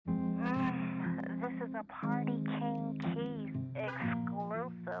a Party King Keys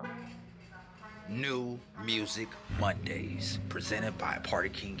exclusive. New Music Mondays, presented by Party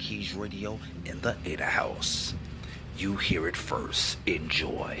King Keys Radio in the Ada House. You hear it first.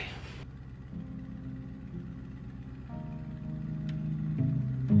 Enjoy.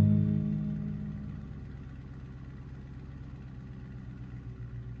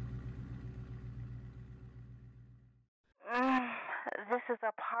 This is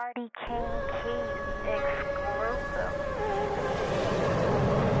a Party King Keys exclusive.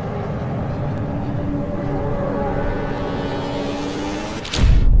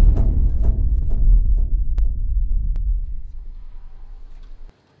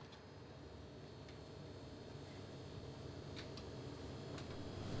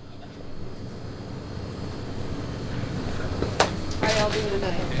 How y'all doing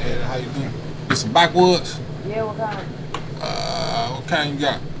today? Yeah, how you doing? Get some backwoods? Yeah, what kind? What kind you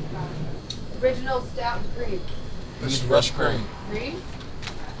got? Original stout and cream. This is Rush Cream. Cream?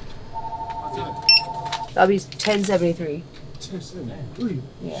 That'll be 1073. 1073?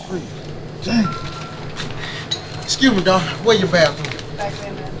 Yeah. Dang. Excuse me, dog. Where your bathroom? Back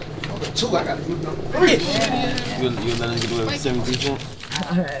there, man. Two, I gotta do number three. You let us get away with 73 cents?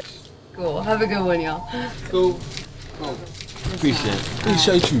 Alright. Cool. Have a good one, y'all. Cool. Appreciate it.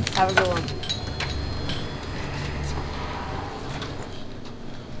 Appreciate you. Have a good one.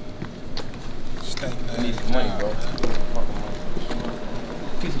 I need some money, bro.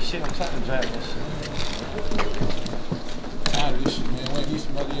 Piece of shit, I'm trying to drive that shit. Tired of this shit, man. Wait, these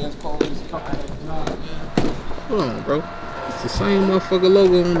somebody else call this fucking job. Hold on, bro. It's the same motherfucker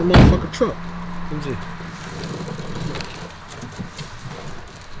logo on the motherfucking truck. Let me see.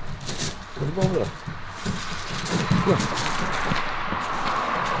 What's going on?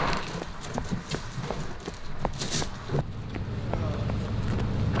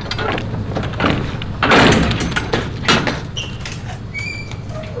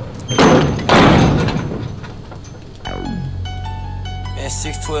 At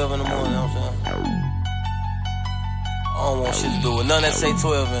 6:12 in the morning, you know what I'm saying? I don't want shit to do with none that say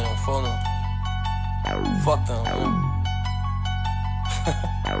 12 in them. Fuck them. Fuck them, man.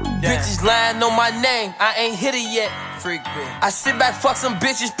 Bitches lying on my name, I ain't hit it yet. Freak bitch. I sit back, fuck some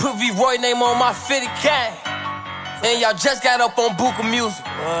bitches, put V-Roy name on my fitted can. And y'all just got up on Buka Music.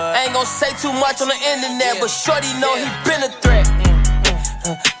 I ain't gon' say too much on the internet, but shorty know he been a threat.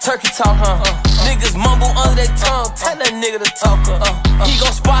 Turkey talk, niggas mumble under their tongue. Tell that nigga to talk, he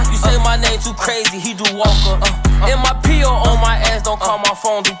gon' spark you, say my name too crazy, he do walker. And my P.O. on my ass, don't call my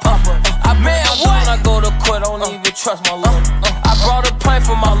phone, do papa. I bet when I go to court, I don't even trust my lawyer. I brought a pint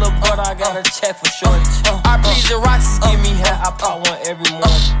for my little brother, I got a check for sure. RPs and Roxy's give me hat, I pop one every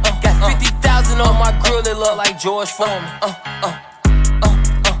morning. Got 50,000 on my grill, it look like George Foreman.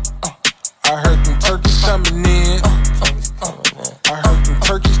 I heard them turkeys coming in. I heard them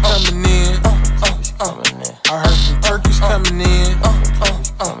turkeys coming in. I heard them turkeys coming in. I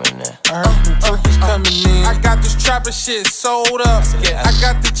heard them turkeys coming in. I got this trapper shit sold up. I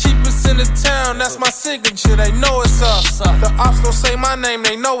got the cheapest in the town, that's my signature, they know it's up. The ops don't say my name,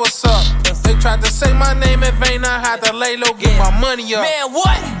 they know what's up. They tried to say my name in vain, I had to lay low, get my money up. Man,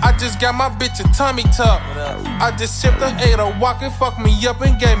 what? I just got my bitch a tummy tuck. I just sipped a 8 walk and fucked me up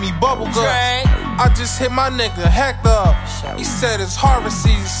and gave me bubble gum. I just hit my nigga Hector up. He said it's harvest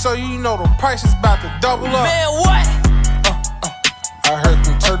season, so you know the price is about to double up. Man, what? I heard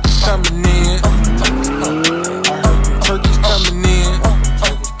them turkeys coming in. I heard them turkeys coming in.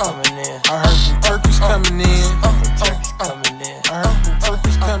 I heard them turkeys coming in. I heard them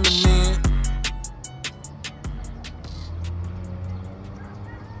turkeys coming in.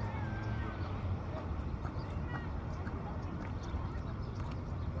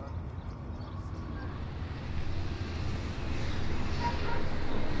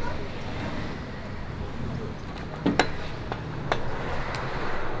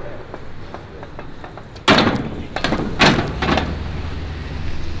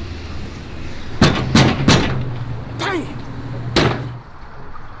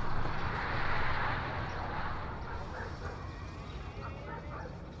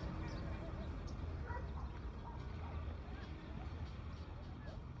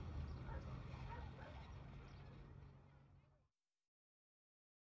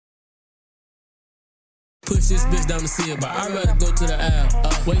 Push this bitch down the seal, but I'd rather go to the aisle.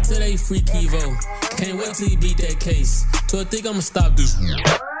 Wait till they free Kivo. Can't wait till he beat that case. So I think I'ma stop this.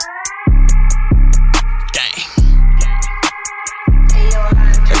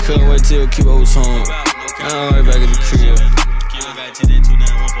 I couldn't wait till Kivo was home. I'm right back at the crib.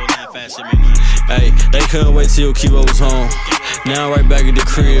 Hey, they couldn't wait till Kivo was home. Now I'm right back at the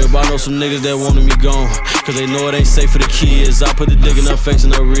crib. I know some niggas that wanted me gone, cause they know it ain't safe for the kids. I put the dick in her face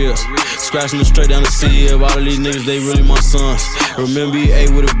and her ribs, scratching them straight down the sieve. All of these niggas, they really my sons. Remember he ate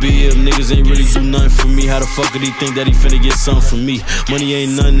with a bib. Niggas ain't really do nothing for me. How the fuck could he think that he finna get something from me? Money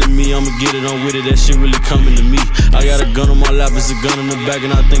ain't nothing to me, I'ma get it, I'm with it. That shit really coming to me. I got a gun on my lap, it's a gun in the back,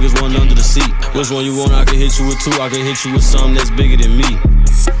 and I think it's one under the seat. Which one you want? I can hit you with two, I can hit you with something that's bigger than me.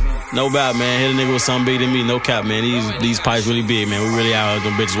 No doubt, man. Hit a nigga with something bigger than me. No cap, man. These pipes really big, man. We really out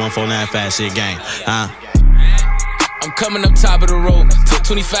here, them bitches 149 fast shit gang. I'm coming up top of the road. Took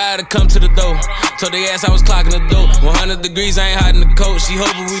 25 to come to the door. Told they ass I was clocking the dope. 100 degrees, I ain't hiding the coat. She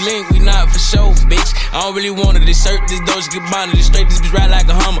hoping we link, we not for show, bitch. I don't really want it. This shirt, this Doja Gabbana, this straight, this bitch ride like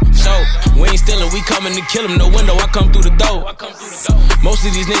a Hummer. So, we ain't stealing, we coming to kill him. No window, I come through the door. Most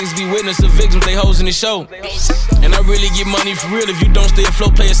of these niggas be witness of victims, they hoes in the show. And I really get money for real if you don't stay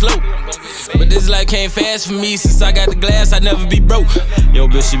afloat, play it slow. But this life came fast for me. Since I got the glass, I never be broke. Yo,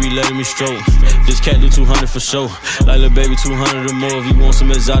 bitch, she be letting me stroke. This cat do 200 for sure. Like little baby, 200 or more. If you want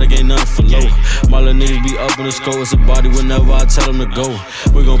some exotic, ain't nothing for low. My little niggas be up in the scope. It's a body whenever I tell them to go.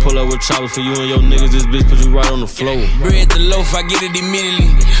 We gon' pull up with choppers for you and your niggas. This bitch put you right on the floor. Bread the loaf, I get it immediately.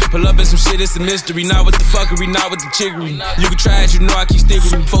 Pull up in some shit, it's a mystery. Not with the fuckery, not with the chickery. You can try it, you know I keep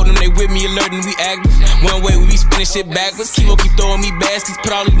sticking. For them, they with me, alert and we active. One way, we be spinning shit backwards. Kimo keep throwing me baskets.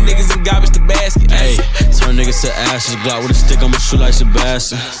 Put all these niggas in garbage to basket. Hey, turn niggas to ashes. Glock with a stick, I'ma shoot like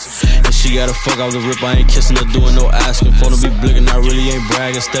Sebastian. And she gotta fuck out the rip, I ain't kissing her, doing no asking. Phone to be blinking, I really ain't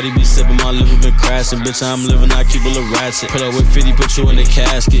bragging. Steady be sipping, my liver been crashing. Bitch, I'm living, I keep a little ratchet. Pull up with 50, put you in the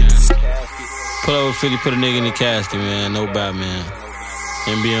casket. Pull up with 50, put a nigga in the casket, man. No bad, man.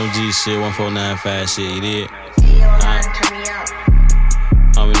 MBMG shit, 149 fast shit, you did?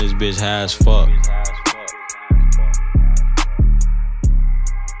 I'm in this bitch high as fuck.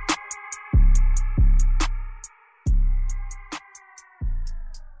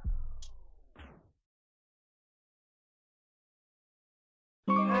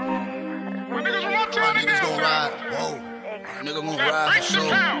 Nigga gon' ride for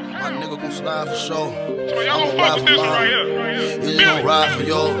sure. My nigga gon' slide for sure. I'm gon' ride for mine. You gon' ride for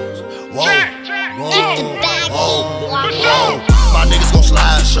yours. Whoa, whoa. My niggas gon'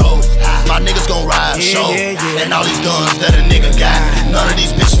 slide show. My niggas gon' ride show. And all these guns that a nigga got, none of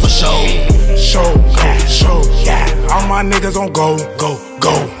these bitches for show. Show, yeah. All my niggas on go.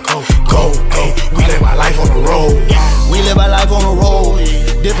 Hey, we live our life on the road. We live our life on the road.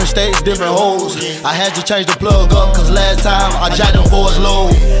 Different states, different hoes. I had to change the plug up, cause last time I jacked them for his low.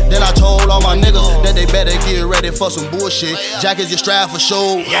 Then I told all my niggas that they better get ready for some bullshit. Jack is your strap for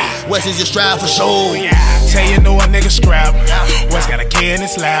show. West is your strap for show. Tell you know a nigga scrap. West got a K in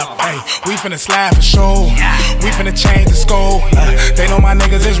his lap. Hey, we finna slide for show. We finna change the scope. They know my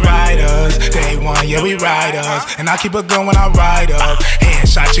niggas is riders. Day one, yeah, we riders. And I keep a gun when I ride up.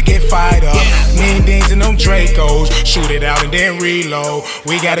 Headshot, you get fired up. Mean Dings and them Dracos. Shoot it out and then reload.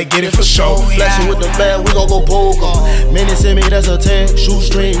 We gotta get it for show. Flashing with the bag, we gon' go poker. Minnie send me, that's a 10.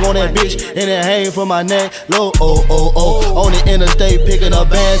 Shoestring on that bitch, and it hang from my neck. Low, on the interstate, picking up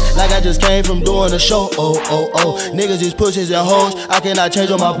bands like I just came from doing a show. Niggas is pussies and hoes, I cannot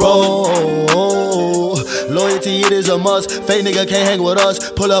change on my bro. Loyalty, it is a must. Fake nigga can't hang with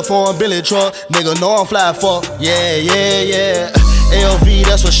us. Pull up for a Billy truck, nigga know I'm fly fuck. Yeah. LV,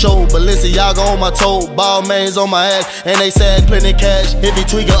 that's for sure. Balenciaga on my toe, ball mains on my ass, and they said plenty cash. If he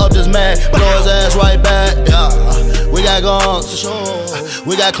tweaking up this man, blow his ass right back. Yeah, we got guns,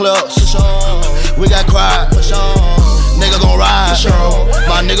 we got clubs, we got crowd. Nigga gon' ride,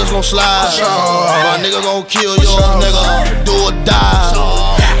 my niggas gon' slide, my nigga gon' kill your nigga, do or die.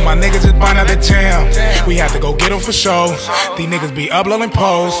 My niggas just buying out the jam. We have to go get them for show. These niggas be uploading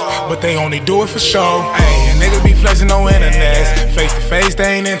posts, but they only do it for show. Ay, and niggas be flexing on internet. Face to face,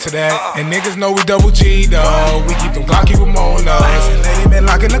 they ain't into that. And niggas know we double G though. We keep them Glock, keep them on us. And they been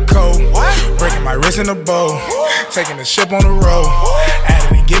locking the code, breaking my wrist in the bow, taking the ship on the road.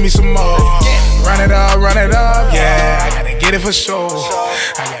 Add it and give me some more. Run it up, yeah. I gotta get it for sure.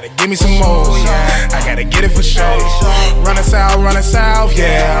 I gotta give me some more. I gotta get it for sure. Run it south,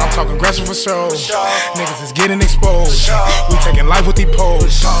 yeah. I'm talking aggressive for sure. Niggas is getting exposed. We taking life with these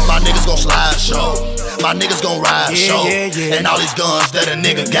poles. My niggas gon' slide show. My niggas gon' ride show. And all these guns that a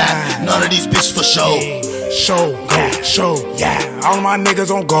nigga got, none of these bitches for show. Show, yeah. All my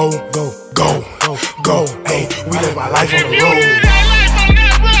niggas on go. Hey, we live our life on the road.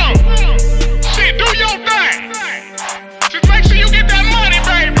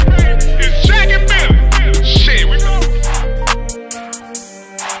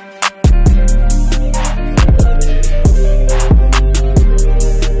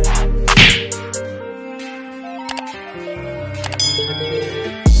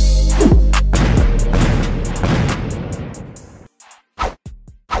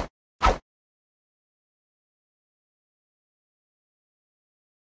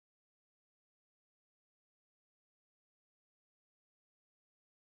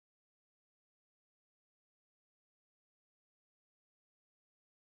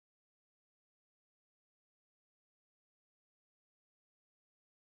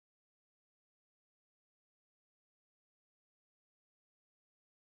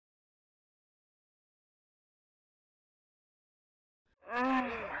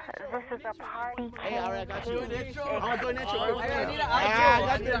 This is a party. Hey, alright, I got you. I'm doing intro.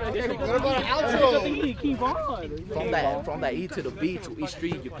 Keep on. From that E to the B to each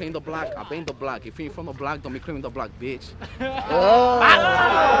street, you clean the block, I bang the block. If you ain't from the block, don't be cleaning the block, bitch.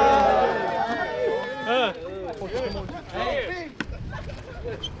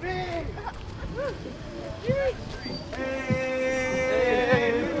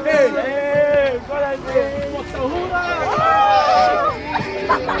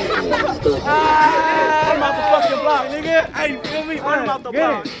 I'm out the fucking block, nigga. Hey, you feel me? I'm out the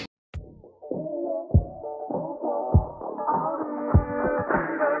block.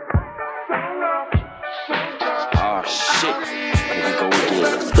 Oh shit. Here we go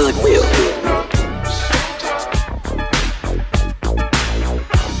again. Thug Will.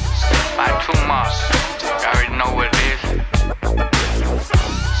 By 2 months. You already know what it is.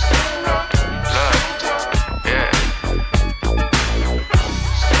 Look. Yeah.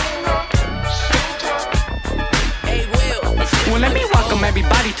 Hey, Will. Well, let me welcome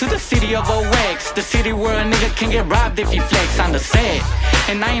everybody to the city of OX. The city where a nigga can get robbed if he flex on the set.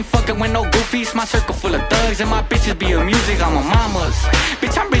 And I ain't fucking with no goofies, my circle full of thugs. And my bitches be a music, I'm a mama's.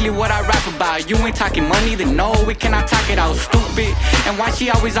 Bitch, I'm really what I rap about. You ain't talking money, then no, we cannot talk it out, stupid. And why she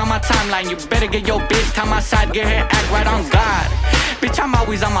always on my timeline? You better get your bitch, time my side, get her act right on God. Bitch, I'm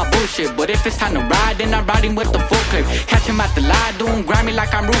always on my bullshit, but if it's time to ride, then I'm riding with the full clip. Catch him at the lie, doing grimy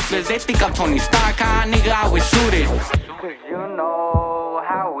like I'm ruthless. They think I'm Tony Stark, nigga, I was suited. Cause you know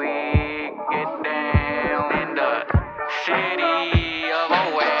how we get down in the city of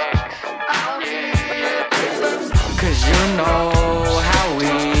OX. Yeah. Cause you know how we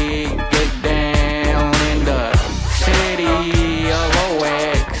get down in the city of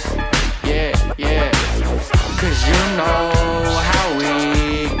OX. Yeah. Cause you know how we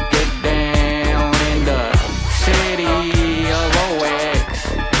get down in the city of OX.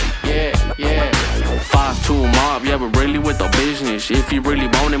 Yeah. 5-2 mob, yeah, but really with the business. If you really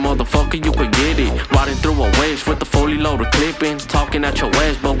want it, motherfucker, you could get it. Riding through a wedge with the fully loaded clipping. Talking at your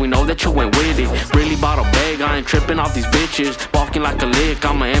ass, but we know that you ain't with it. Really bought a bag, I ain't tripping off these bitches. Walking like a lick,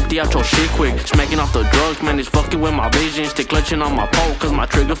 I'ma empty out your shit quick. Smacking off the drugs, man, it's fucking with my vision. Stick clutching on my pole, cause my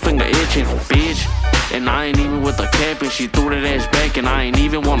trigger finger itching, bitch. And I ain't even with the cap, and she threw that ass back, and I ain't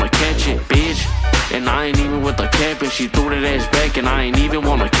even wanna catch it, bitch. And I ain't even with the cap, and she threw that ass back, and I ain't even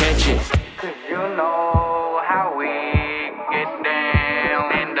wanna catch it. Cause you know how we get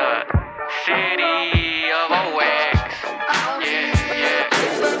down in the city of OX. Yeah.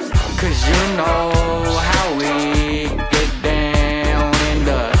 Cause you know how we get down in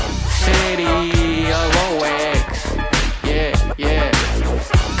the city of OX. Yeah.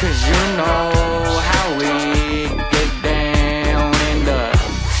 Cause you know how we get down in the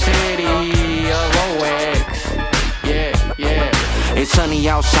city of OX. Yeah. It's sunny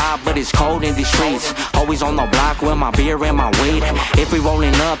outside, but it's cold in these streets. Always on the block with my beer and my weed. If we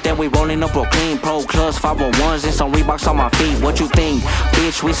rolling up, then we rolling up Brooklyn. Pro Clubs, 501s, and some Reeboks on my feet. What you think?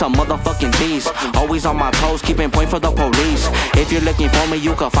 Bitch, we some motherfucking G's. Always on my toes, keeping point for the police. If you're looking for me,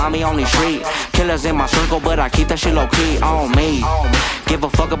 you can find me on the street. Killers in my circle, but I keep that shit low key on me. Give a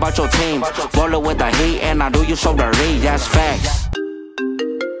fuck about your team. Roll it with the heat, and I do you so dirty. That's facts.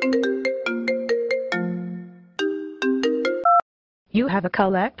 You have a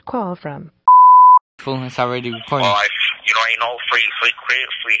collect call from. Fool, it's already recording. Boy, you know, ain't no free crib,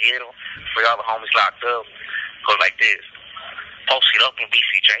 free hitter, free all the homies locked up. Goes like this. Posted up in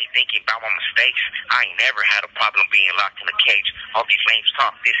BCJ, thinking about my mistakes. I ain't never had a problem being locked in a cage. All these lames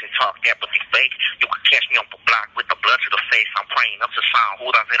talk this and talk that, but they fake. You could catch me on the block with the blood to the face. I'm praying up to sound who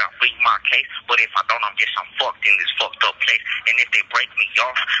does it, I'll beat my case. But if I don't, I'm fucked in this fucked up place. And if they break me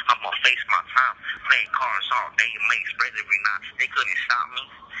off, I'm gonna face my time. Play cards all day and make spreads every night. They couldn't stop me.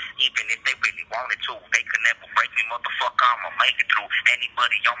 Even if they really wanted to, they could never break me, motherfucker, I'ma make it through.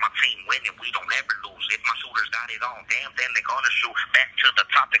 Anybody on my team winning, we don't ever lose. If my shooters got it on, damn, then they gonna shoot. Back to the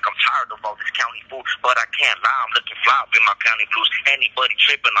topic, I'm tired of all this county food, but I can't lie, I'm looking fly up in my county blues. Anybody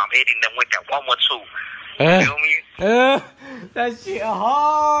tripping, I'm hitting them with that 112. Feel me? That shit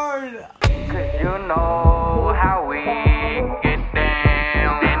hard. Cause you know how we get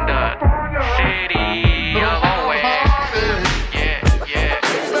down in the city of OX.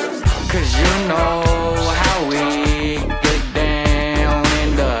 Cause you know how we get down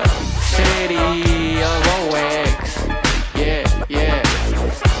in the city of OX. Yeah.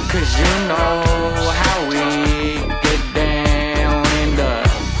 Cause you know how we get down in the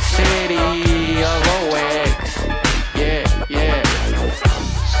city of OX. Yeah.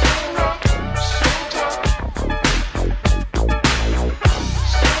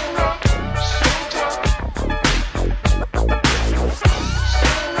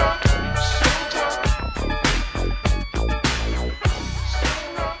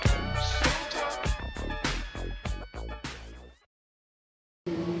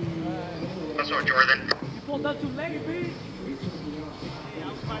 That's all, Jordan. You pulled up too late, B. You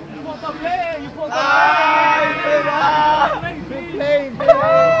pulled up late. You pulled up late.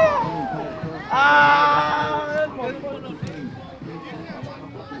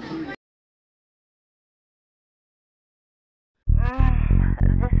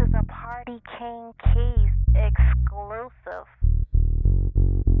 This is a Party King Keys exclusive.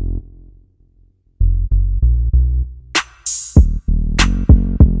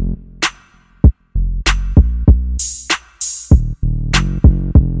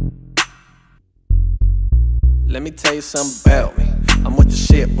 Let me tell you something about me. I'm with the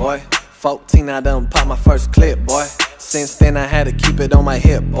shit, boy. 14, I done pop my first clip, boy. Since then, I had to keep it on my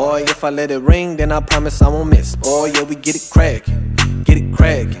hip, boy. If I let it ring, then I promise I won't miss, boy. Yeah, we get it crackin'. Get it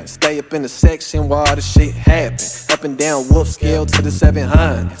crackin'. Stay up in the section where all the shit happen. Up and down Wolfskill to the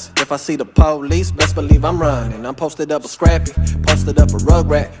 700s. If I see the police, best believe I'm running. I'm posted up a Scrappy, posted up a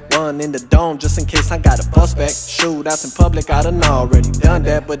Rugrat. One in the dome just in case I got a bus back. Shootouts in public, I done already done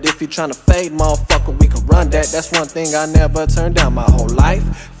that. But if you tryna fade, motherfucker, we can run that. That's one thing I never turned down my whole life.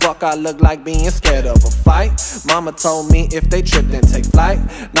 Fuck, I look like being scared of a fight. Mama told me if they trip, then take flight.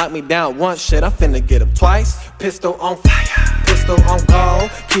 Knock me down once, shit, I finna get up twice. Pistol on fire, pistol on call.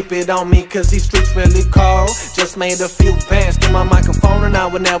 Keep it on me cause these streets really cold. Just made a few bands through my microphone and I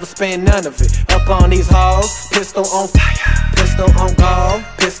would never spend none of it up on these halls. Pistol on fire, pistol on call.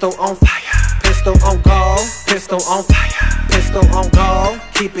 Pistol on fire, pistol on call. Pistol on fire, pistol on call.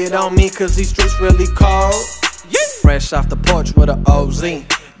 Keep it on me cause these streets really cold. Fresh off the porch with a OZ.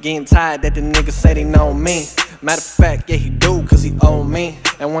 Getting tired that the niggas say they know me. Matter of fact, yeah, he do, cause he owe me.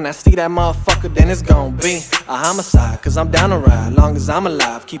 And when I see that motherfucker, then it's gon' be a homicide, cause I'm down to ride. Long as I'm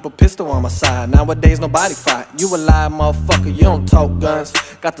alive, keep a pistol on my side. Nowadays, nobody fight. You alive, motherfucker, you don't tote guns.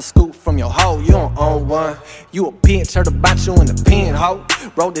 Got the scoop from your hoe, you don't own one. You a bitch, heard about you in the pen, ho.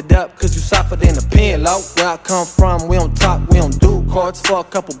 Rolled it up, cause you suffered in the pen, low. Where I come from, we don't talk, we don't do courts. For a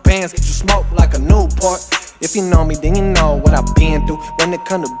couple bands, get you smoked like a Newport. If you know me, then you know what I've been through. When it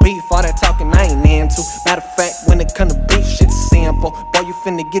come to beef, all that talking I ain't into. Matter of fact, when it come to beef, shit's simple. Boy, you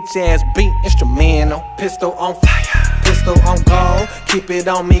finna get your ass beat, instrumental. Pistol on fire, pistol on gold. Keep it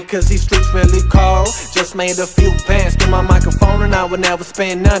on me, cause these streets really cold. Just made a few bands through my microphone and I would never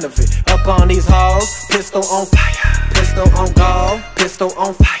spend none of it up on these halls. Pistol on fire, pistol on gold. Pistol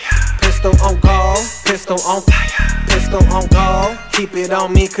on fire, pistol on gold. Pistol on fire, pistol on gold. Keep it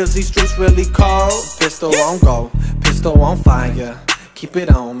on me, cause these streets really cold. Pistol on go, pistol on fire. Keep it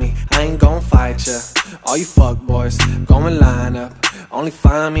on me, I ain't gon' fight ya. All you fuck boys, go and line up. Only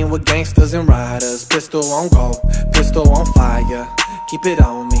find me with gangsters and riders. Pistol on go, pistol on fire. Keep it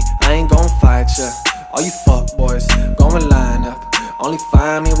on me, I ain't gon' fight ya. All you fuck boys, go and line up. Only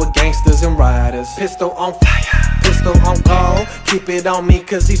find me with gangsters and riders. Pistol on fire, pistol on gold. Keep it on me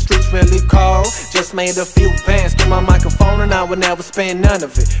cause these streets really cold. Just made a few bands through my microphone and I would never spend none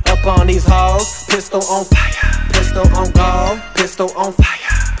of it up on these halls. Pistol on fire, pistol on gold. Pistol on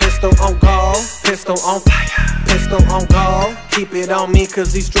fire, pistol on gold. Pistol on fire, pistol on gold. Keep it on me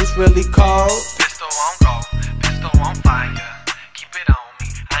cause these streets really cold. Pistol on gold, pistol on fire. Keep it on me,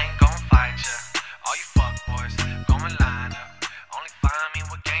 I ain't gon' fight ya. All you fuck boys, go and line up. Only find me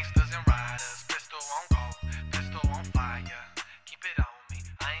with gangsters and riders. Pistol on gold, pistol on fire. Keep it on me,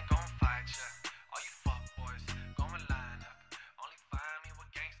 I ain't gon' fight ya. All you fuck boys, go and line up. Only find me with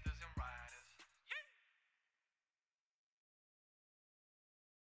gangsters and riders.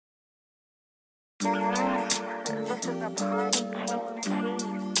 This is a Party King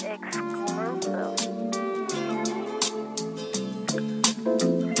Keys exclusive.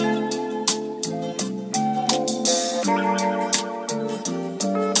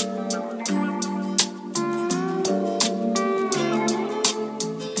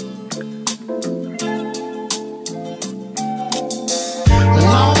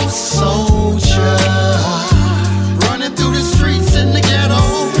 Soldier, running through the streets in the ghetto.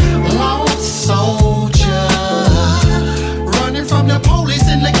 Lost soldier, running from the police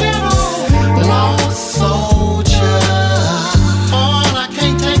in the ghetto. Lost soldier, oh, I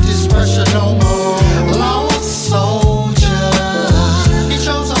can't take this pressure no more. Lost soldier, he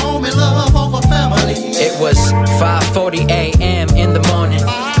chose a home and love over family. It was 5:40 a.m. in the morning.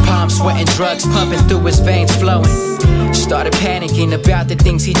 Palms sweating, drugs pumping through his veins flowing. Started panicking about the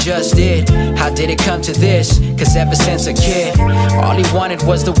things he just did. How did it come to this? Cause ever since a kid, all he wanted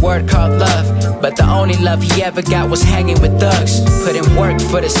was the word called love. But the only love he ever got was hanging with thugs. Put in work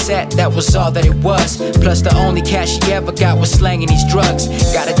for the set, that was all that it was. Plus the only cash he ever got was slanging these drugs.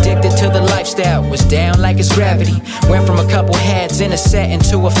 Got addicted to the lifestyle, was down like his gravity. Went from a couple heads in a set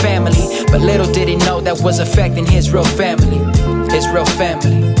into a family. But little did he know that was affecting his real family. His real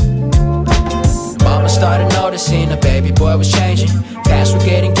family. Mama started noticing the baby boy was changing. Pants were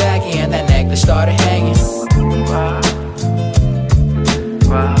getting baggy and that necklace started hanging.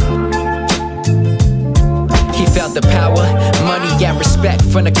 He felt the power, money and respect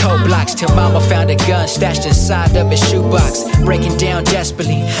from the cold blocks, till mama found a gun stashed inside of his shoebox. Breaking down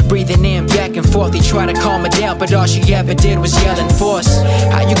desperately, breathing in back and forth. He tried to calm her down, but all she ever did was yell and force.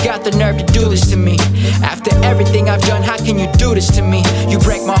 How you got the nerve to do this to me? After everything I've done, how can you do this to me? You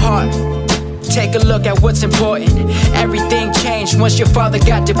break my heart. Take a look at what's important. Everything changed once your father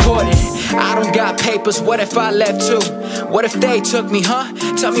got deported. I don't got papers, what if I left too? What if they took me, huh?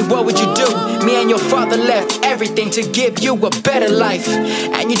 Tell me, what would you do? Me and your father left everything to give you a better life,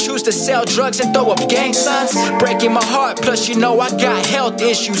 and you choose to sell drugs and throw up gang signs. Breaking my heart, plus you know I got health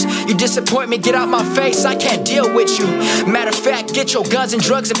issues. You disappoint me, get out my face, I can't deal with you. Matter of fact, get your guns and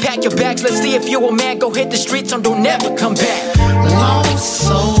drugs and pack your bags. Let's see if you a man, go hit the streets and don't never come back. Lost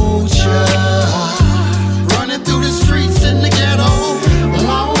soldier, running through the streets in the ghetto.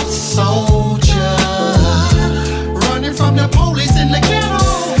 Lost soldier, running from the police in the ghetto.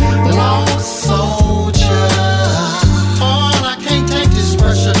 Lost soldier, oh, I can't take this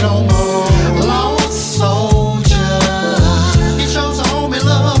pressure no more. Lost soldier, he chose a home and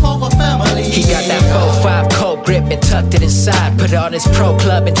love over family. He got that 4-5 cold grip and tucked it inside. Put on his pro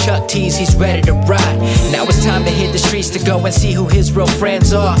club and Chuck T's, he's ready to ride. Now it's time to hit the streets to go and see who his real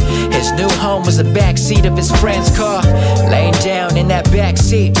friends are. His new home was the backseat of his friend's car. Laying down in that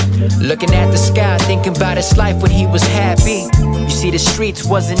backseat, looking at the sky, thinking about his life when he was happy. You see, the streets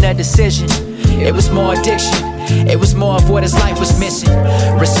wasn't a decision, it was more addiction. It was more of what his life was missing.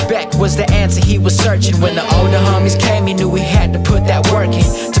 Respect was the answer he was searching. When the older homies came, he knew he had to put that work in,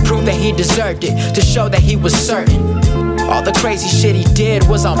 to prove that he deserved it, to show that he was certain. All the crazy shit he did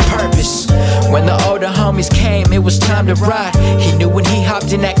was on purpose. When the older homies came, it was time to ride. He knew when he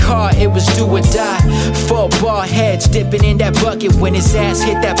hopped in that car, it was do or die. Full bald heads dipping in that bucket. When his ass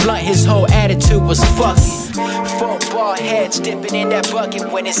hit that blunt, his whole attitude was fuck it. Full bald heads dipping in that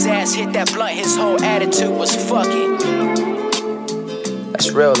bucket. When his ass hit that blunt, his whole attitude was fuck it.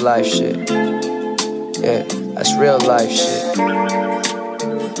 That's real life shit. Yeah, that's real life shit.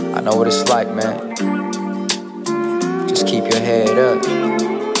 I know what it's like, man. Just keep your head up.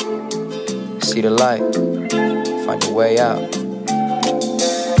 See the light. Find your way out.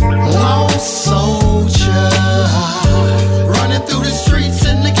 Lost soldier, running through the streets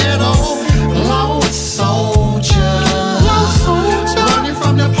in the ghetto. Lost soldier, running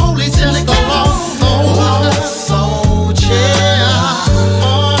from the police in the ghetto. Lost soldier,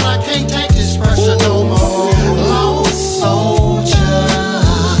 oh, I can't take this pressure no more. Lost soldier,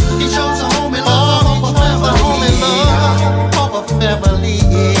 he chose a home and love over family, over family,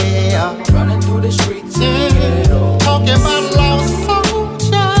 yeah. Running through the streets in the ghetto. Talking about lost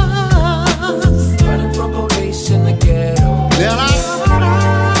soldiers, running from police in the ghetto. Well,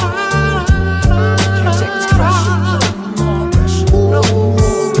 can't take this pressure no more, pressure no more.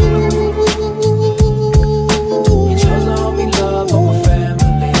 He chose to homie love over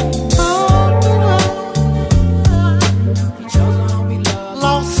family. He chose to homie love.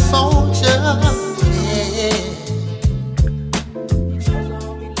 Lost soldier, yeah. He chose to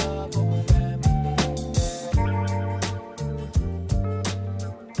homie love over family.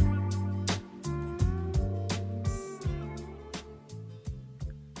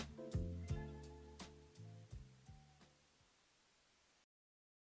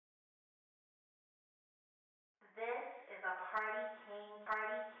 This is a Party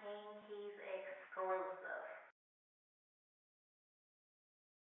King Keys exclusive.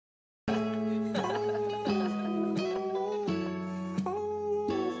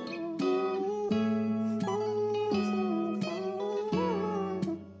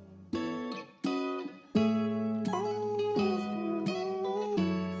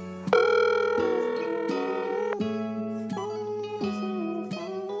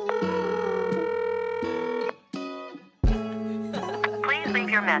 Please leave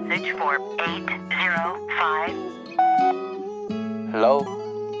your message for 805. Hello?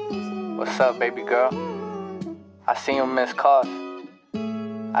 What's up, baby girl? I seen your missed calls.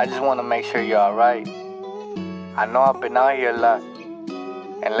 I just want to make sure you're alright. I know I've been out here a lot,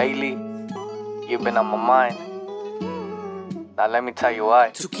 and lately, you've been on my mind. Now let me tell you why.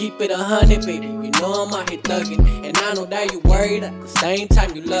 To keep it 100, baby, you know I'm out here thugging. And I know that you worried, at the same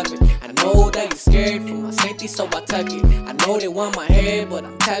time you love it. I know that you're scared for my safety, so I tuck it. I know they want my head, but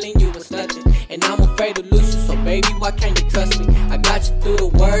I'm telling you it's nothing. And I'm afraid to lose you, so baby, why can't you trust me? I got you through the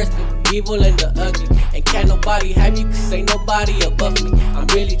worst, through the evil and the ugly. And can't nobody have you, cause ain't nobody above me. I'm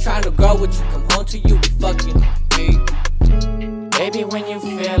really trying to grow with you, come home to you, we fucking, hey. Baby, when you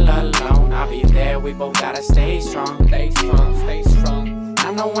feel alone, I'll be there. We both gotta stay strong. Stay strong, stay strong.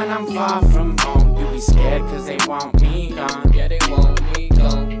 I know when I'm far from home, you be scared cause they want me gone. Yeah, they want me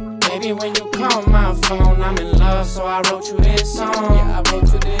gone. Baby, when you call my phone, I'm in love, so I wrote you this song. Yeah, I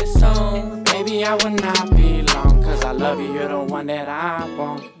wrote you this song. Baby, I would not be long, cause I love you, you're the one that I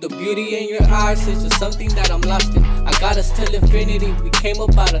want. The beauty in your eyes is just something that I'm lost in. I got us till infinity, we came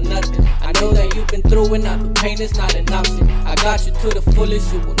up out of nothing. I know that you've been through it, now the pain is not an option. I got you to the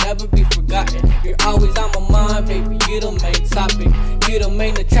fullest, you will never be forgotten. You're always on my mind, baby, you the main topic. You the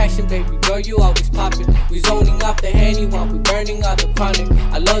main attraction, baby, girl, you always poppin'. We zoning off the Henny while we burning out the chronic.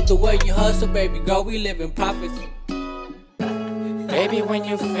 I love the way you hustle, baby, girl, we live in profits. Baby, when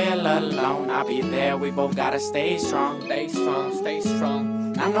you feel alone, I'll be there. We both gotta stay strong. Stay strong, stay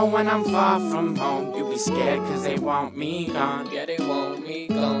strong. I know when I'm far from home, you be scared cause they want me gone. Yeah, they want me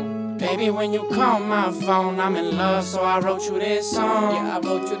gone. Baby, when you call my phone, I'm in love, so I wrote you this song. Yeah, I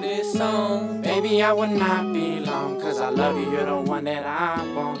wrote you this song. Baby, I would not be long, cause I love you, you're the one that I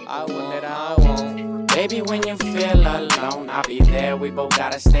want. I want that I want. Baby, when you feel alone, I'll be there. We both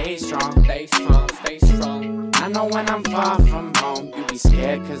gotta stay strong. Stay strong, stay strong. I know when I'm far from home, you be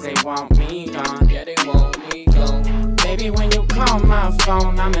scared cause they want me gone. Yeah, they want me gone. Baby, when you call my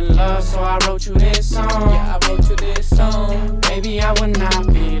phone, I'm in love, so I wrote you this song. Yeah, I wrote you this song. Baby, I would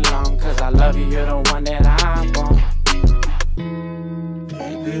not be long, cause I love you, you're the one that I want.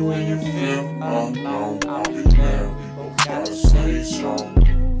 Baby, when you feel alone, I'll be there. We both gotta stay strong.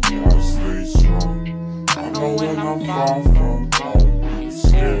 Gotta stay strong. I know when I'm far from home, you be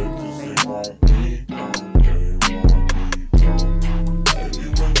scared cause they want me gone.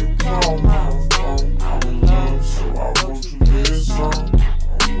 Call my phone, I'm in love, so I wrote you this song.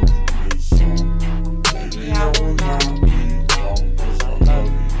 Baby, I will not be long, cause I love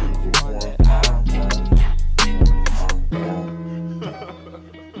you, you're the one that I want.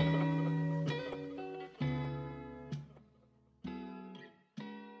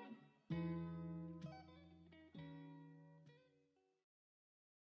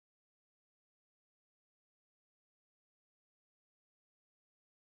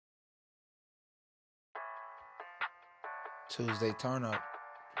 Tuesday turn up,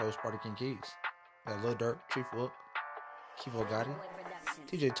 Post Party King Keys. Got Lil Durk, Chief Whoop, Kivo Gotti,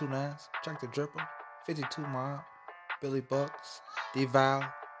 TJ 29s, Jack the Dripper, 52 Mob, Billy Bucks, D-Val,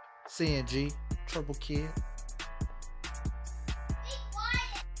 CNG, Triple Kid.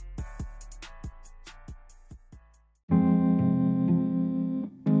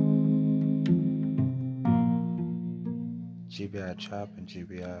 GBI Chop and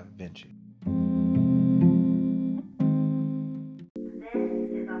GBI Vinci.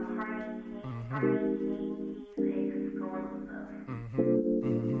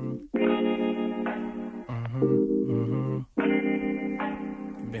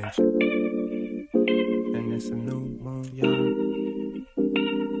 And it's a new moon, y'all.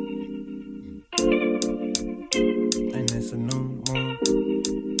 And it's a new moon.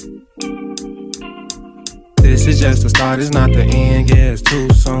 This is just the start, it's not the end, yeah, it's too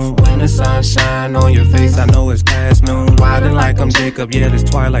soon. When the sun shine on your face, I know it's past noon. Wildin' like I'm Jacob, yeah, this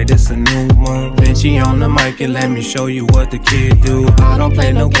twilight, this a new moon. Vinci on the mic and let me show you what the kid do. I don't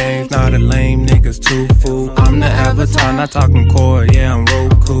play no games, not a lame niggas too fool. I'm the avatar, not talking core, yeah, I'm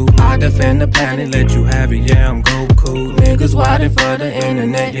Roku. I defend the planet, let you have it, yeah, I'm Goku. Niggas wildin' for the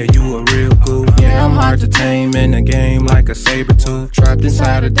internet, yeah, you a real goof. Yeah, I'm hard to tame in the game like a saber tooth. Trapped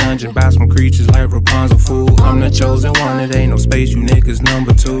inside a dungeon by some creatures like Rapunzel fool. I'm the chosen one, it ain't no space, you niggas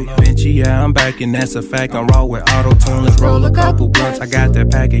number two. Vinci, yeah, I'm back and that's a fact, I'm raw with auto-tune. Let's roll a couple blunts, I got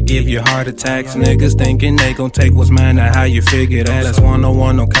that packet, give you heart attacks. Niggas thinking they gon' take what's mine, now how you figure that? That's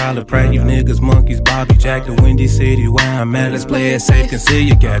 101 on Kyler Pratt, you niggas monkeys, Bobby Jack, the Windy City where I'm at. Let's play it safe, can see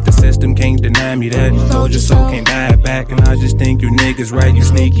you got the system, can't deny me that. Told your soul can't buy it back, and I just think you niggas right. You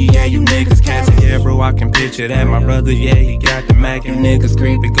sneaky, yeah, you niggas cats, and yeah, bro, I can picture that. My brother, yeah, he got the Mac, you niggas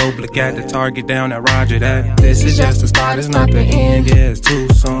creepy, go blick at the target down at Roger that. This is just the start, it's not the end, yeah, it's too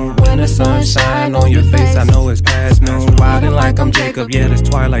soon. When the sun shine on your face, I know it's past noon. Wildin' like I'm Jacob, yeah, this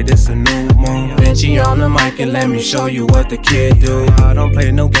twilight, this a new moon. Vinci on the mic and let me show you what the kid do. I don't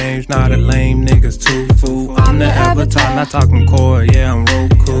play no games, not a lame niggas too fool. I'm the avatar, not talking core, yeah, I'm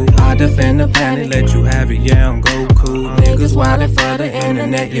Roku. I defend the planet, let you have it, yeah, I'm Goku. Niggas wildin' for the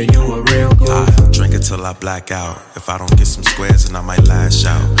internet, yeah, you a real goof. I drink it till I black out. If I don't get some squares, then I might lash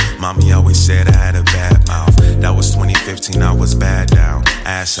out. Mommy always said I had a bad mouth. That was 2015, I was bad down,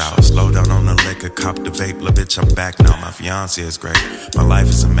 ass out. Slow down on the liquor, cop the vape, little bitch, I'm back now. My fiance is great, my life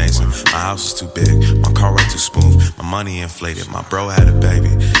is amazing. My house is too big, my car ride too smooth, my money inflated. My bro had a baby,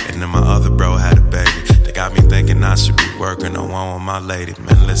 and then my other bro had a baby. They got got me thinking I should be working on one with my lady.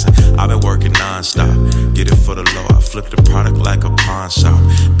 Man, listen, I've been working non-stop. Get it for the low, I flip the product like a pawn shop.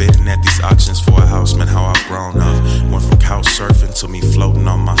 Bidding at these auctions for a house, man, how I've grown up. Went from couch surfing to me floating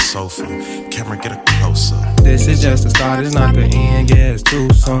on my sofa. Camera, get a close-up. This is just the start, it's not the end, yeah, it's too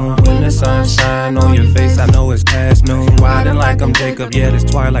soon. When the sun shine on your face, I know it's past noon. Riding like I'm Jacob, yeah, this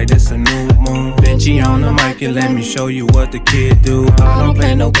twilight, this a new moon. Benji on the mic and let me show you what the kid do. I don't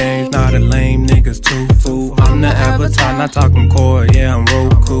play no games, not a lame niggas too fool. I'm the avatar, not talking core, yeah, I'm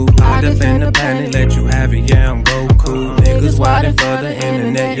Roku. I defend the planet, let you have it, yeah, I'm Goku. Niggas wildin' for the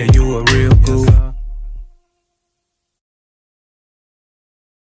internet, yeah, you a real goof.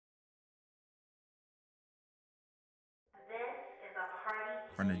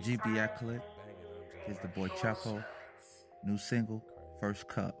 From the GBI clip, here's the boy Chapo. New single, First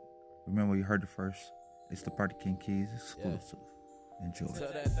Cup. Remember you heard it first. It's the Party King Keys exclusive. Enjoy.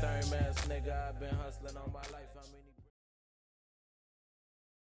 Tell that third ass nigga I've been hustling all my life.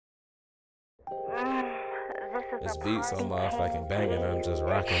 This beat so motherfucking banging, I'm just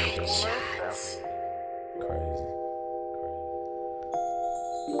rocking with this. Crazy.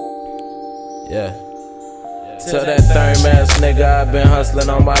 Yeah. Tell that third ass nigga I've been hustling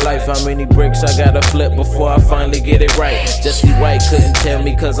all my life. How many bricks I gotta flip before I finally get it right? Jesse White couldn't tell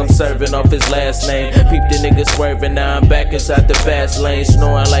me cause I'm serving off his last name. Peep the nigga swerving, now I'm back inside the fast lane.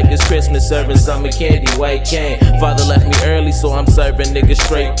 Snoring like it's Christmas, serving summer candy, white cane. Father left me early so I'm serving niggas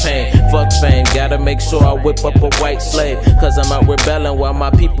straight pain. Fuck fame, gotta make sure I whip up a white slave. Cause I'm out rebelling while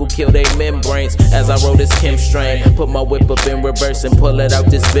my people kill their membranes. As I roll this Kim strain, put my whip up in reverse and pull it out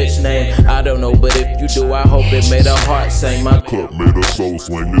this bitch name. I don't know, but if you do, I hope it made a heart sing. My cup made a soul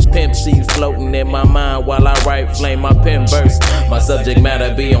swing. This pimp seed floating in my mind while I write flame. My pen burst, my subject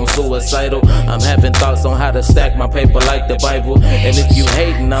matter be on suicidal. I'm having thoughts on how to stack my paper like the Bible. And if you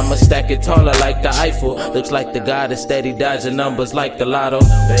hating, I'ma stack it taller like the Eiffel. Looks like the guy that's steady dodging numbers like the lotto.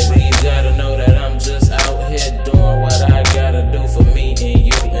 Baby, you gotta know that I'm just out here doing what I gotta do for me and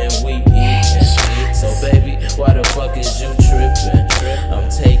you, and we eat. So baby, why the fuck is you tripping? I'm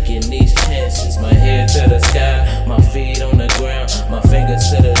taking these chances, my head to the sky, my feet on the ground, my fingers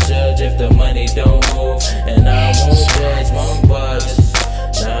to the judge if the money don't move. And I won't budge, won't budge.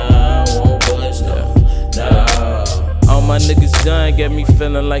 Nah, I won't budge, no, nah. All my niggas done, got me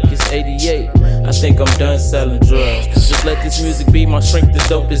feeling like it's 88. I think I'm done selling drugs. Just let this music be my strength. This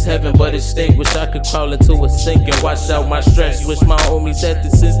dope is heaven, but it stink. Wish I could crawl into a sink and wash out my stress. Wish my homies had the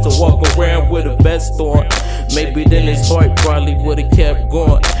sense to walk around with a vest on. Maybe then his heart probably would've kept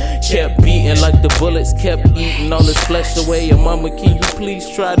going. Kept beating like the bullets kept eating all his flesh away. And mama, can you please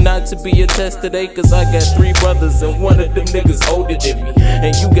try not to be a test today? Cause I got 3 brothers and one of them niggas older than me.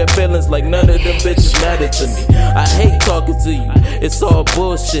 And you got feelings like none of them bitches matter to me. I hate talking to you, it's all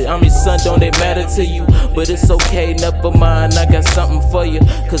bullshit. I'm your son, don't it matter to you? But it's okay, never mind, I got something for you.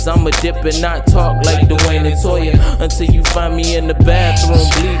 Cause I'ma dip and not talk like Dwayne and Toya. Until you find me in the bathroom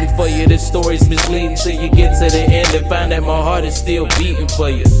bleeding for you. This story's misleading till you get to the end and find that my heart is still beating for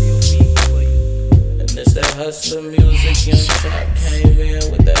you. And it's that hustler music, Young Chop came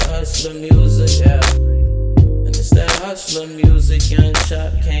in with that hustler music, yeah. And it's that hustler music, Young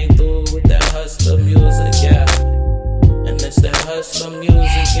Chop came through with that hustler music, yeah. And it's that hustler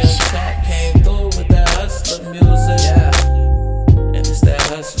music, Young Chop came through with that hustler music, yeah. And it's that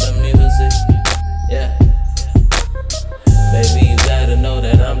hustler music, yeah. Baby, you gotta know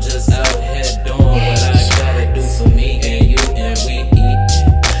that I'm just out here doing what I gotta do for me and you, and we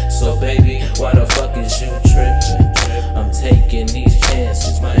eat. So baby, why the fuck is you tripping? I'm taking these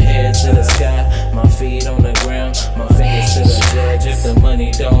chances, my head to the sky, my feet on the ground, my fingers to the judge if the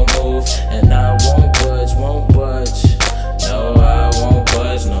money don't move. And I won't budge, won't budge. No, I won't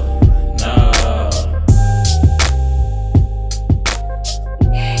budge, no, no.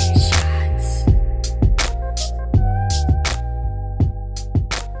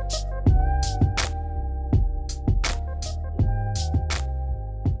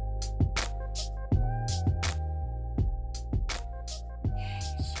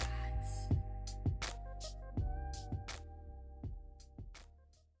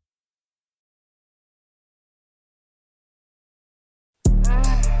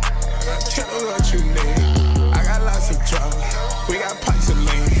 What you need? I got lots of drugs. We got pipes of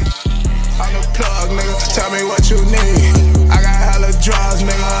lean. On the plug, nigga. Tell me what you need. I got hella drugs,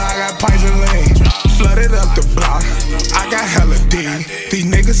 nigga. I got pipes of lean. Flooded it up the block. I got hella D. These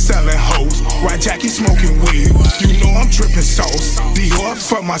niggas selling hoes, while Jackie smoking weed. You know I'm dripping sauce. Dior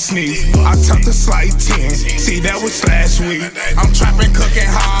for my sneeze. I took the slight 10. See, that was last week. I'm trapping, cooking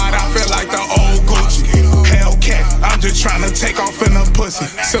hard. I feel like the old Gucci. Hellcat, I'm just trying to take off in a pussy.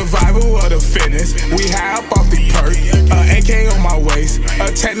 Survival of the fitness. We high up off the perk. AK on my waist,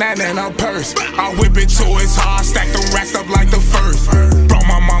 a 10-9 in a purse. I whip it to its hard, stack the racks up like the first. Brought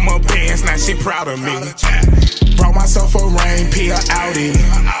my mama bands, now she proud of me. Brought myself a Rain P, a Audi.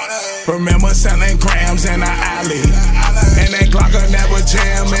 Remember selling grams in the alley. And that Glocker never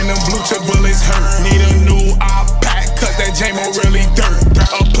jam, and them blue chip bullets hurt. Need a new iPad, cause that J-Mo really dirt.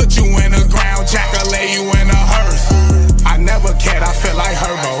 I'll put you in the ground, Jack, I'll lay you in a hearse. I never cared, I feel like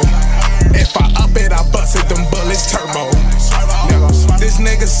Herbo. If I up it, I busted them bullets turbo. This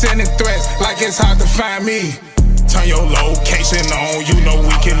nigga sending threats like it's hard to find me. Turn your location on, you know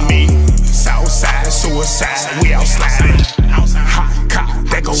we can meet. Southside, suicide, we out sliding. Hot cop,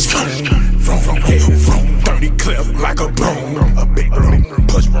 that goes vroom, vroom, vroom, 30 clip like a broom. A big broom,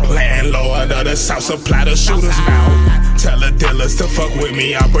 push landlord of the South supply the shooters now. Tell the dealers to fuck with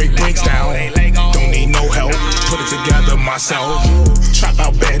me, I break bricks down. Don't need no help, put it together myself. Trap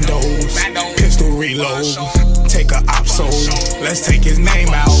out bandos, pistol reload. Take a op soul, let's take his name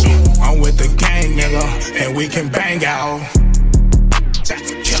out. I'm with the gang, nigga, and we can bang out.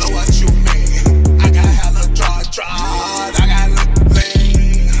 Killer, what you mean? I got hella draws, I got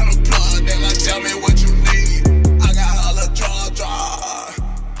lean. Unplugged, they like tell me what you need. I got hella draws.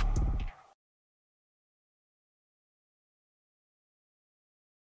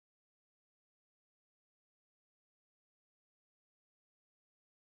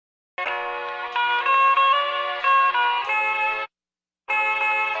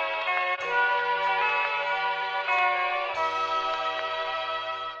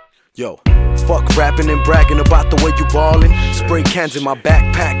 Yo, fuck rapping and bragging about the way you ballin'. Spray cans in my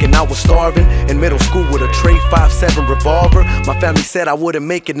backpack and I was starving. In middle school with a tray 5.7 revolver. My family said I wouldn't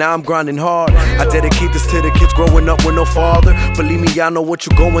make it, now I'm grinding hard. I dedicate this to the kids growing up with no father. Believe me, I know what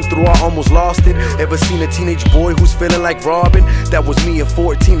you're going through, I almost lost it. Ever seen a teenage boy who's feeling like Robin? That was me at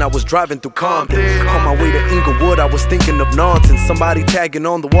 14, I was driving through Compton. On my way to Inglewood, I was thinking of nonsense. Somebody tagging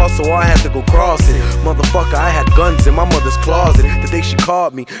on the wall, so I had to go cross it. Motherfucker, I had guns in my mother's closet. The day she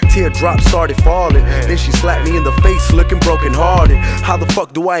called me, teardrops started falling. Then she slapped me in the face looking broken hearted. How the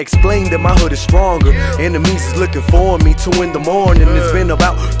fuck do I explain that my hood is stronger? Enemies is looking for me 2 in the morning. It's been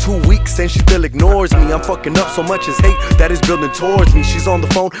about 2 weeks and she still ignores me. I'm fucking up so much as hate that is building towards me. She's on the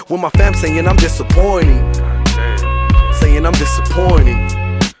phone with my fam saying I'm disappointing. Saying I'm disappointing.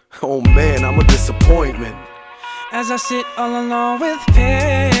 Oh man, I'm a disappointment. As I sit all alone with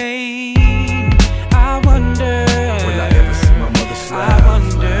pain, I wonder, will I ever see my mother smile? I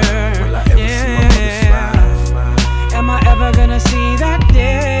wonder, will I ever see my mother smile? Am I ever gonna see that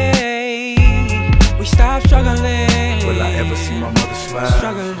day we stop struggling? Will I ever see my mother smile?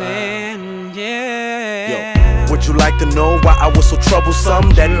 Struggling, yeah. Yo. Would you like to know why I was so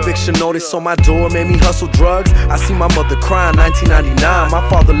troublesome? That eviction notice on my door made me hustle drugs. I see my mother crying 1999. My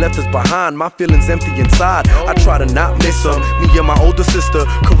father left us behind, my feelings empty inside. I try to not miss him. Me and my older sister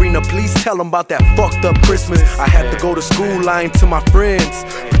Karina, please tell them about that fucked up Christmas. I had to go to school lying to my friends,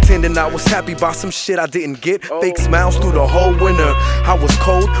 pretending I was happy about some shit I didn't get. Fake smiles through the whole winter. I was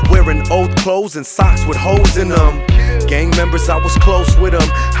cold, wearing old clothes and socks with holes in them. Gang members, I was close with them.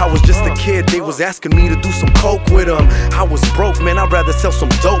 I was just a kid, they was asking me to do some coke with them. I was broke, man, I'd rather sell some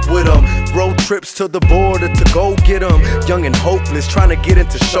dope with them. Road trips to the border to go get them. Young and hopeless, trying to get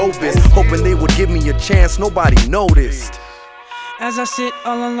into showbiz, hoping they would give me a chance, nobody noticed. As I sit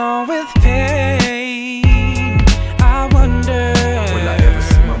all alone with pain, I wonder, will I ever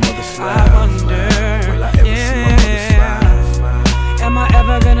see my mother smile? I wonder, will I ever see my mother smile? Am I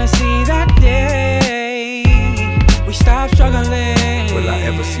ever gonna see that day we stop struggling? Will I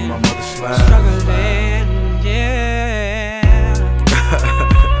ever see my mother smile? Struggling, yeah.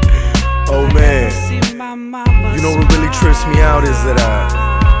 Oh man, you know what really trips me out is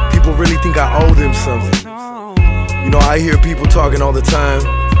that people really think I owe them something. You know, I hear people talking all the time,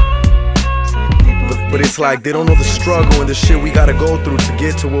 but it's like they don't know the struggle and the shit we gotta go through to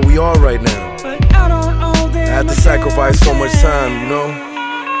get to where we are right now. I had to sacrifice so much time, you know.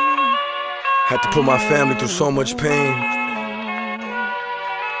 Had to put my family through so much pain.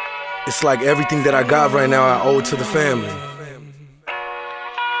 It's like everything that I got right now I owe it to the family.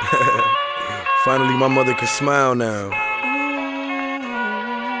 Finally my mother can smile now.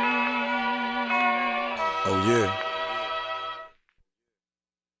 Oh yeah.